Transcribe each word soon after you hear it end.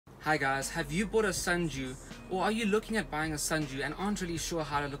Hi guys, have you bought a sundew, or are you looking at buying a sundew and aren't really sure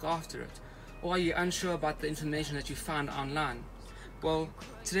how to look after it? Or are you unsure about the information that you found online? Well,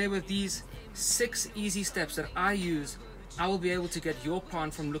 today with these 6 easy steps that I use, I will be able to get your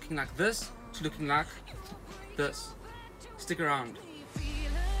plant from looking like this to looking like this. Stick around.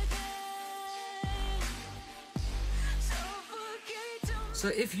 So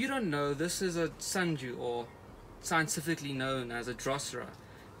if you don't know, this is a sundew, or scientifically known as a drosera.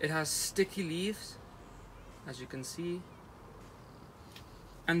 It has sticky leaves, as you can see,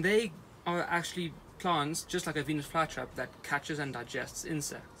 and they are actually plants just like a Venus flytrap that catches and digests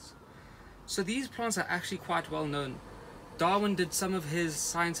insects. So these plants are actually quite well known. Darwin did some of his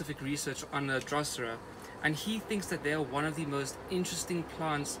scientific research on the drosera, and he thinks that they are one of the most interesting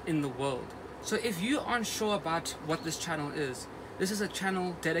plants in the world. So if you aren't sure about what this channel is, this is a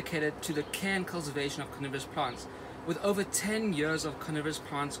channel dedicated to the care and cultivation of carnivorous plants, with over 10 years of carnivorous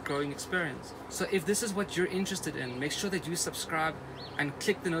plants growing experience. So if this is what you're interested in, make sure that you subscribe and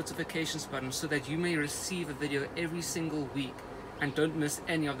click the notifications button so that you may receive a video every single week and don't miss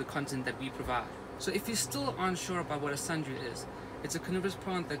any of the content that we provide. So if you still aren't sure about what a sundew is, it's a carnivorous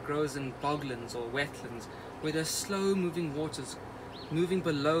plant that grows in boglands or wetlands where there's slow moving waters moving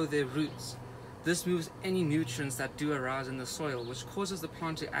below their roots. This moves any nutrients that do arise in the soil, which causes the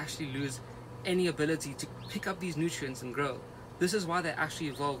plant to actually lose any ability to pick up these nutrients and grow. This is why they actually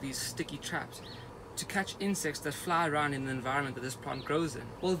evolved these sticky traps to catch insects that fly around in the environment that this plant grows in.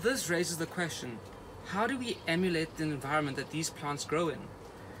 Well, this raises the question, how do we emulate the environment that these plants grow in?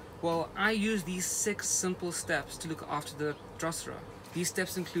 Well, I use these 6 simple steps to look after the drosera. These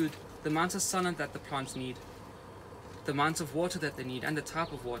steps include the amount of sunlight that the plants need, the amount of water that they need and the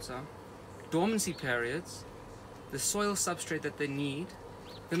type of water, dormancy periods, the soil substrate that they need,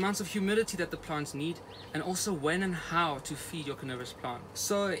 the amounts of humidity that the plants need, and also when and how to feed your carnivorous plant.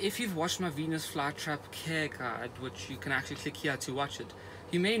 So if you've watched my Venus flytrap care guide, which you can actually click here to watch it,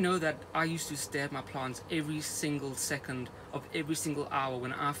 you may know that I used to stare at my plants every single second of every single hour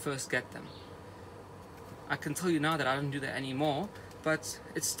when I first get them. I can tell you now that I don't do that anymore, but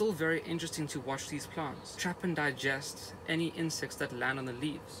it's still very interesting to watch these plants trap and digest any insects that land on the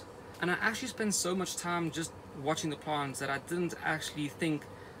leaves. And I actually spend so much time just watching the plants that I didn't actually think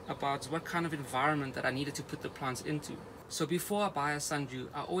about what kind of environment that I needed to put the plants into. So before I buy a sundew,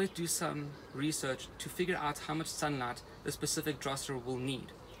 I always do some research to figure out how much sunlight the specific drosera will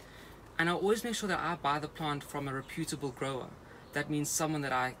need. And I always make sure that I buy the plant from a reputable grower. That means someone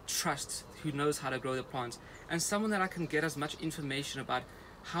that I trust, who knows how to grow the plants, and someone that I can get as much information about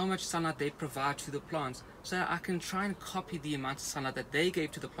how much sunlight they provide to the plants, so that I can try and copy the amount of sunlight that they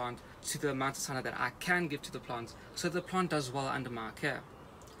gave to the plant to the amount of sunlight that I can give to the plant, so that the plant does well under my care.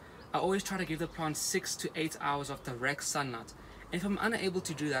 I always try to give the plant 6 to 8 hours of direct sunlight, and if I'm unable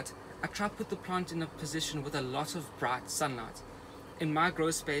to do that, I try to put the plant in a position with a lot of bright sunlight. In my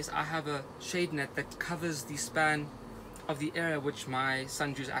grow space, I have a shade net that covers the span of the area which my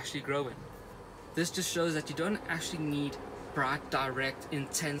sundews actually grow in. This just shows that you don't actually need bright, direct,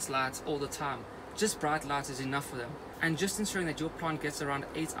 intense lights all the time. Just bright light is enough for them. And just ensuring that your plant gets around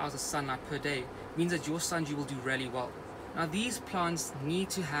 8 hours of sunlight per day means that your sundew will do really well. Now these plants need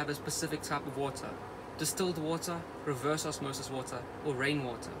to have a specific type of water: distilled water, reverse osmosis water, or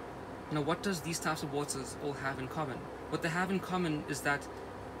rainwater. Now what does these types of waters all have in common? What they have in common is that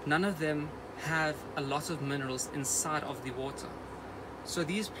none of them have a lot of minerals inside of the water. So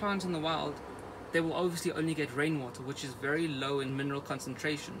these plants in the wild, they will obviously only get rainwater, which is very low in mineral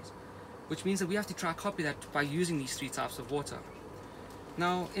concentrations, which means that we have to try to copy that by using these 3 types of water.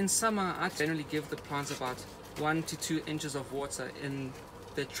 Now in summer, I generally give the plants about 1 to 2 inches of water in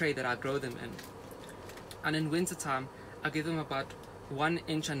the tray that I grow them in. And in winter time, I give them about 1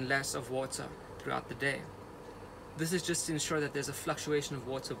 inch and less of water throughout the day. This is just to ensure that there's a fluctuation of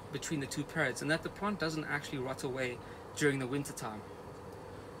water between the 2 periods and that the plant doesn't actually rot away during the winter time.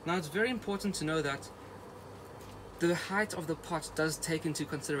 Now it's very important to know that the height of the pot does take into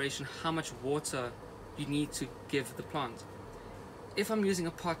consideration how much water you need to give the plant. If I'm using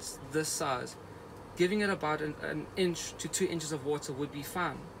a pot this size, giving it about an inch to 2 inches of water would be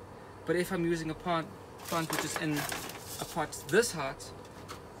fine. But if I'm using a plant which is in a pot this height,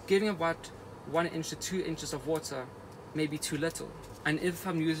 giving about 1 inch to 2 inches of water may be too little. And if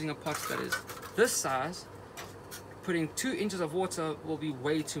I'm using a pot that is this size, putting 2 inches of water will be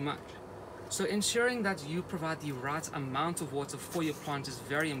way too much. So ensuring that you provide the right amount of water for your plant is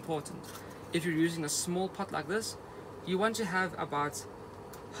very important. If you're using a small pot like this, you want to have about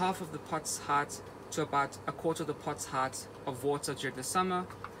half of the pot's height to about a quarter of the pot's height of water during the summer,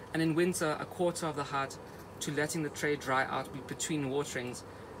 and in winter a quarter of the height to letting the tray dry out between waterings,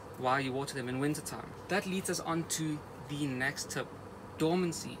 while you water them in wintertime. That leads us on to the next tip,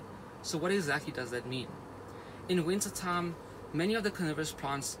 dormancy. So what exactly does that mean? In wintertime, many of the carnivorous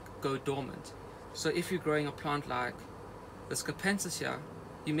plants go dormant. So if you're growing a plant like the scapensis here,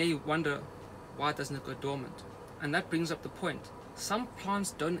 you may wonder, why doesn't it go dormant? And that brings up the point. Some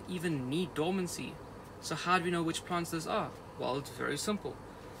plants don't even need dormancy. So how do we know which plants those are? Well, it's very simple.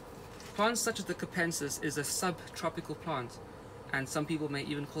 Plants such as the capensis is a subtropical plant, and some people may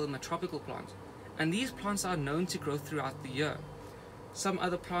even call them a tropical plant. And these plants are known to grow throughout the year. Some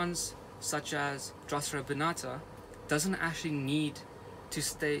other plants, such as drosera binata, doesn't actually need to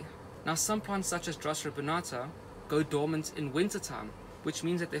stay. Now, some plants such as drosera binata go dormant in wintertime, which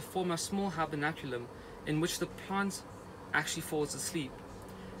means that they form a small hibernaculum in which the plant actually falls asleep.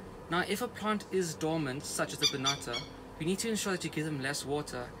 Now, if a plant is dormant, such as the binata, you need to ensure that you give them less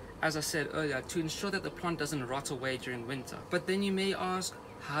water, as I said earlier, to ensure that the plant doesn't rot away during winter. But then you may ask,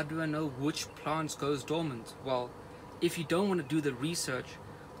 how do I know which plant goes dormant? Well, if you don't want to do the research,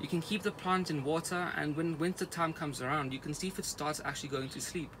 you can keep the plant in water, and when winter time comes around, you can see if it starts actually going to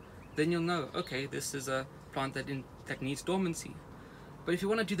sleep. Then you'll know, okay, this is a plant that needs dormancy. But if you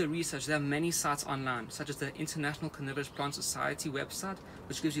want to do the research, there are many sites online, such as the International Carnivorous Plant Society website,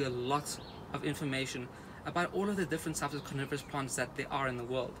 which gives you a lot of information about all of the different types of carnivorous plants that there are in the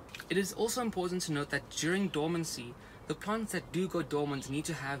world. It is also important to note that during dormancy, the plants that do go dormant need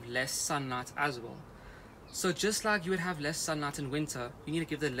to have less sunlight as well. So just like you would have less sunlight in winter, you need to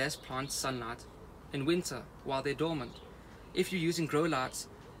give the less plants sunlight in winter while they're dormant. If you're using grow lights,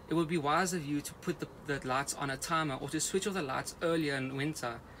 it would be wise of you to put the lights on a timer, or to switch off the lights earlier in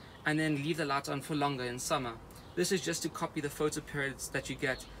winter and then leave the lights on for longer in summer. This is just to copy the photo periods that you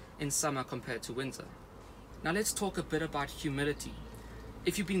get in summer compared to winter. Now let's talk a bit about humidity.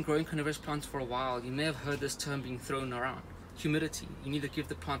 If you've been growing carnivorous plants for a while, you may have heard this term being thrown around. Humidity. You need to give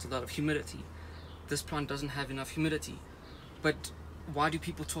the plant a lot of humidity. This plant doesn't have enough humidity. But why do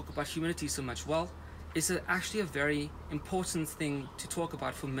people talk about humidity so much? Well, it's actually a very important thing to talk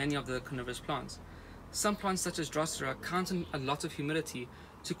about for many of the carnivorous plants. Some plants such as drosera count on a lot of humidity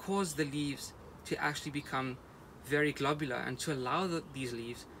to cause the leaves to actually become very globular and to allow these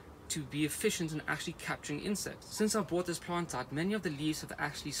leaves to be efficient in actually capturing insects. Since I brought this plant out, many of the leaves have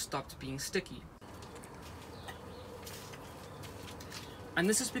actually stopped being sticky. And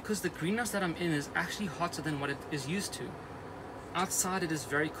this is because the greenhouse that I'm in is actually hotter than what it is used to. Outside it is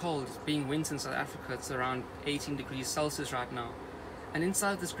very cold, being winter in South Africa, it's around 18 degrees Celsius right now. And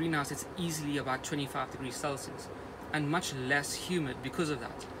inside this greenhouse it's easily about 25 degrees Celsius, and much less humid because of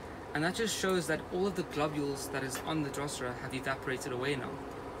that. And that just shows that all of the globules that is on the drosera have evaporated away now,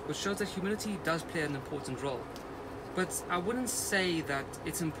 which shows that humidity does play an important role. But I wouldn't say that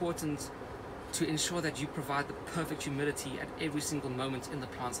it's important to ensure that you provide the perfect humidity at every single moment in the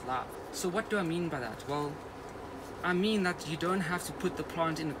plant's life. So what do I mean by that? Well, I mean that you don't have to put the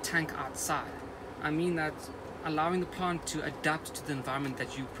plant in a tank outside. I mean that allowing the plant to adapt to the environment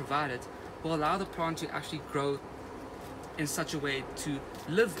that you provided will allow the plant to actually grow in such a way to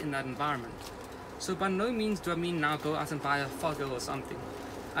live in that environment. So by no means do I mean now go out and buy a fogger or something.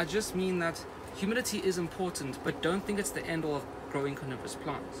 I just mean that humidity is important, but don't think it's the end all of growing carnivorous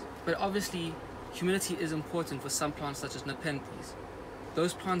plants. But obviously, humidity is important for some plants such as nepenthes.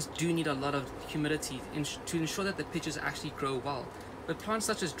 Those plants do need a lot of humidity to ensure that the pitches actually grow well. But plants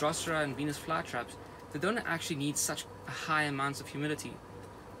such as drosera and Venus flytraps, they don't actually need such high amounts of humidity.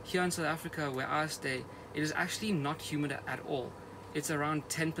 Here in South Africa, where I stay, it is actually not humid at all. It's around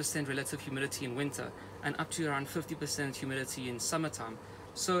 10% relative humidity in winter and up to around 50% humidity in summertime.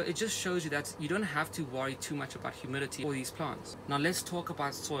 So it just shows you that you don't have to worry too much about humidity for these plants. Now let's talk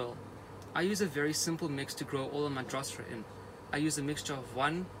about soil. I use a very simple mix to grow all of my drosera in. I use a mixture of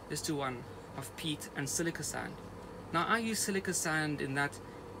 1:1 of peat and silica sand. Now I use silica sand in that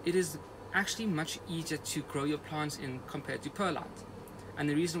it is actually much easier to grow your plants in compared to perlite. And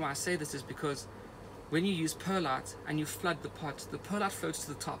the reason why I say this is because when you use perlite and you flood the pot, the perlite floats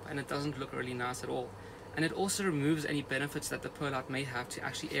to the top and it doesn't look really nice at all. And it also removes any benefits that the perlite may have to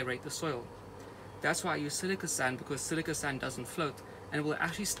actually aerate the soil. That's why I use silica sand, because silica sand doesn't float and it will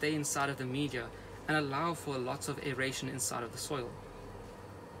actually stay inside of the media and allow for lots of aeration inside of the soil.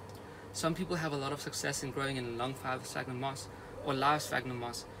 Some people have a lot of success in growing in long fiber sphagnum moss or live sphagnum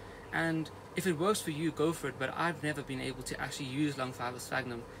moss, and if it works for you, go for it, but I've never been able to actually use long fiber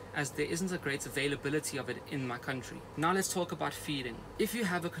sphagnum as there isn't a great availability of it in my country. Now let's talk about feeding. If you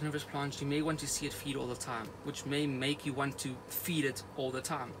have a carnivorous plant, you may want to see it feed all the time, which may make you want to feed it all the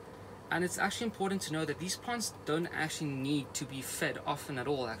time. And it's actually important to know that these plants don't actually need to be fed often at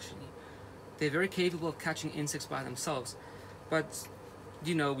all actually. They're very capable of catching insects by themselves, but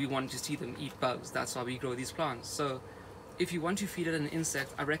you know, we want to see them eat bugs. That's why we grow these plants. So if you want to feed it an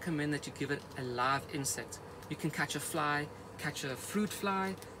insect, I recommend that you give it a live insect. You can catch a fly, catch a fruit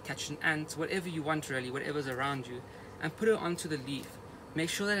fly, catch an ant, whatever you want really, whatever's around you, and put it onto the leaf. Make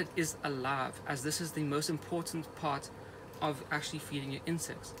sure that it is alive, as this is the most important part of actually feeding your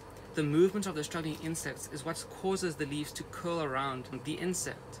insects. The movement of the struggling insects is what causes the leaves to curl around the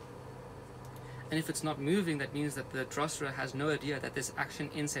insect. And if it's not moving, that means that the drosera has no idea that there's actually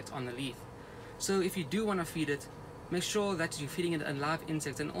an insect on the leaf. So if you do want to feed it, make sure that you're feeding it a live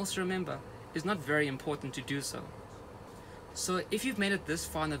insect, and also remember, it's not very important to do so. So if you've made it this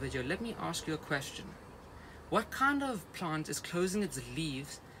far in the video, let me ask you a question. What kind of plant is closing its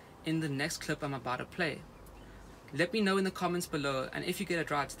leaves in the next clip I'm about to play? Let me know in the comments below, and if you get it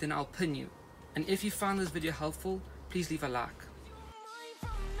right, then I'll pin you. And if you found this video helpful, please leave a like.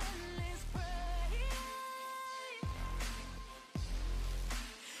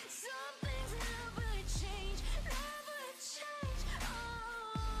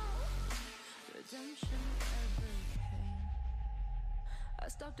 I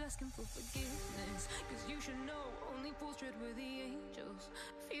stopped asking for forgiveness, cause you should know only fools tread where the angels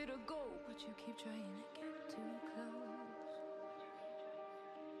fear to go, but you keep trying to get too close.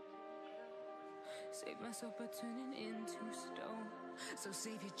 Save myself by turning into stone. So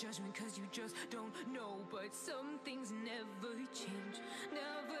save your judgment cause you just don't know. But some things never change,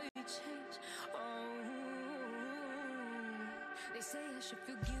 never change. Oh, they say I should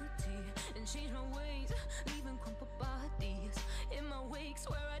feel guilty and change my ways, leaving crumpled bodies in my wake.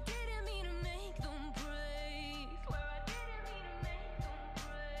 Swear I didn't mean to make them break. Swear I didn't mean to make them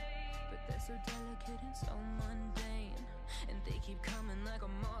break. But they're so delicate and so mundane, and they keep coming like a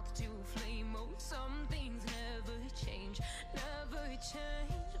moth to a flame. Oh, some things never change, never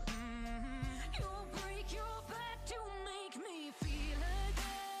change. You break your back to make me feel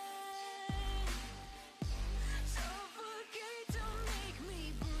again. Suffocate to make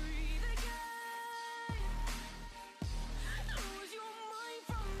me breathe again. Lose your mind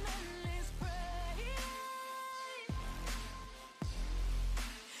from endless pain.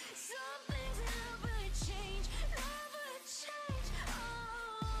 Some things never change, never change.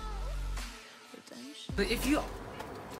 Oh, redemption. But if you